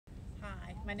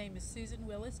My name is Susan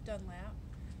Willis Dunlap.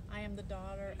 I am the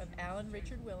daughter of Alan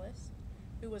Richard Willis,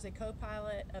 who was a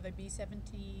co-pilot of a B-17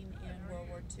 in World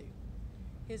War II.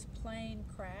 His plane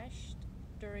crashed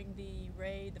during the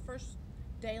raid, the first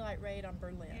daylight raid on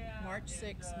Berlin, March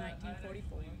 6,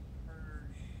 1944.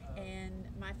 And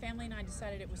my family and I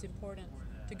decided it was important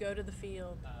to go to the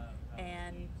field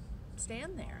and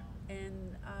stand there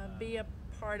and be a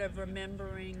part of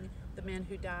remembering the men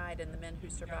who died and the men who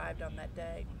survived on that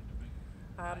day.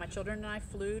 My children and I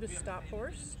flew to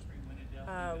Stophorst.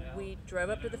 We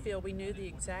drove up to the field. We knew the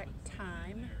exact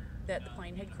time that the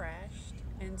plane had crashed,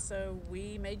 and so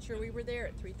we made sure we were there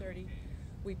at 3:30.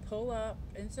 We pull up,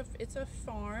 and it's a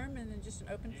farm and then just an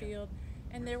open field,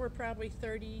 and there were probably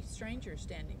 30 strangers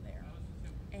standing there.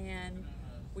 And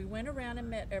we went around and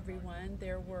met everyone.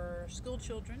 There were school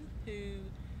children who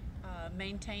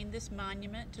maintained this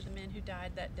monument to the men who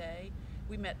died that day.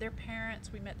 We met their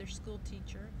parents. We met their school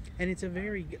teacher. And it's a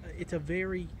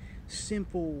very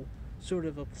simple sort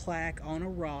of a plaque on a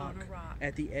rock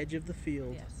at the edge of the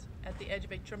field. Yes, at the edge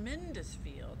of a tremendous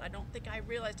field. I don't think I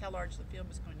realized how large the field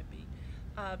was going to be.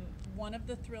 One of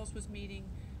the thrills was meeting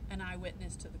an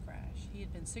eyewitness to the crash. He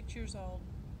had been 6 years old.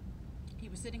 He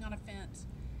was sitting on a fence.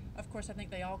 Of course, I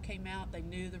think they all came out. They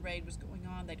knew the raid was going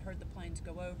on. They'd heard the planes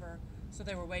go over, so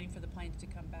they were waiting for the planes to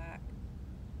come back.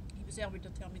 He was able to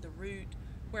tell me the route,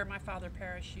 where my father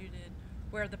parachuted,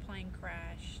 where the plane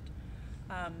crashed.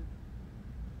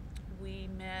 We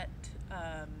met,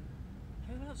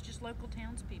 who else? Just local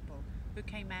townspeople who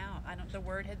came out. The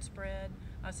word had spread.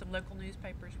 Some local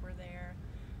newspapers were there.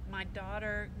 My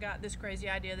daughter got this crazy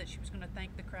idea that she was going to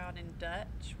thank the crowd in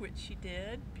Dutch, which she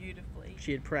did beautifully.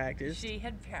 She had practiced. She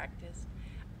had practiced.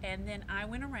 And then I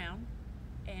went around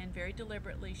and very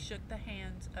deliberately shook the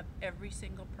hands of every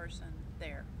single person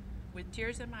there. With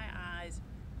tears in my eyes,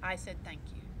 I said thank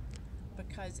you,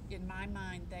 because in my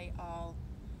mind they all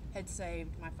had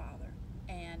saved my father,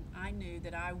 and I knew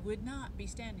that I would not be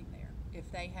standing there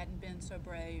if they hadn't been so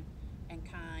brave and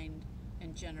kind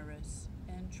and generous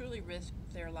and truly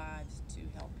risked their lives to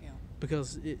help him.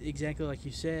 Because exactly like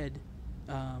you said,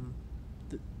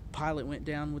 the pilot went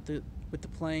down with the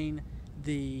plane.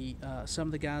 Some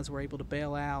of the guys were able to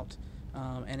bail out,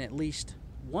 and at least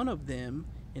one of them,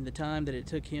 in the time that it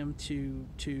took him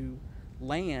to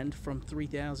land from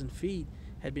 3,000 feet,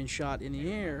 had been shot in the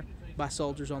air by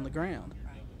soldiers on the ground.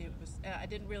 Right. It was. I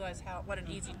didn't realize what an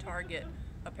easy target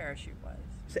a parachute was.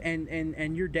 So,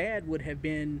 and your dad would have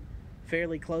been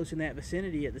fairly close in that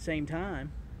vicinity at the same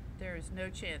time. There is no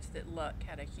chance that luck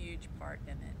had a huge part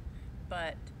in it,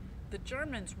 but the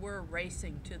Germans were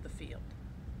racing to the field.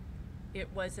 It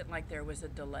wasn't like there was a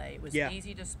delay. It was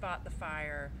easy to spot the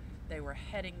fire. They were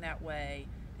heading that way,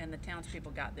 and the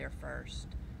townspeople got there first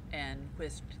and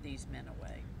whisked these men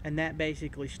away. And that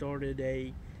basically started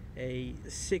a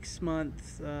 6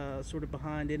 month sort of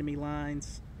behind enemy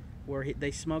lines, where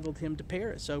they smuggled him to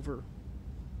Paris over.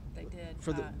 They did.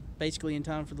 Basically in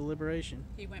time for the liberation.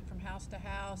 He went from house to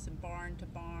house and barn to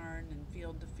barn and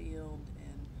field to field,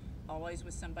 and always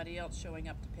with somebody else showing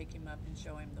up to pick him up and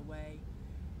show him the way.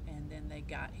 And then they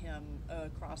got him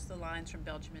across the lines from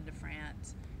Belgium into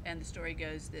France. And the story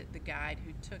goes that the guide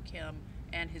who took him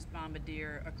and his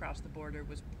bombardier across the border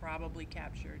was probably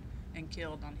captured and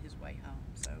killed on his way home.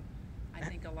 So I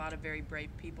think a lot of very brave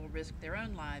people risked their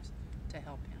own lives to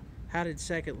help him. How did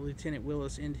Second Lieutenant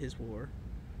Willis end his war?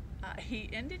 He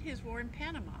ended his war in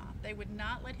Panama. They would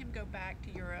not let him go back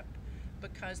to Europe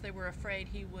because they were afraid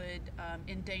he would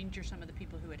endanger some of the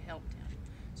people who had helped him.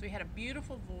 So he had a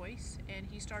beautiful voice, and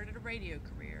he started a radio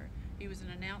career. He was an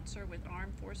announcer with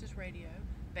Armed Forces Radio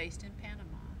based in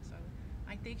Panama. So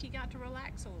I think he got to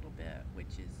relax a little bit,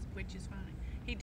 which is fine.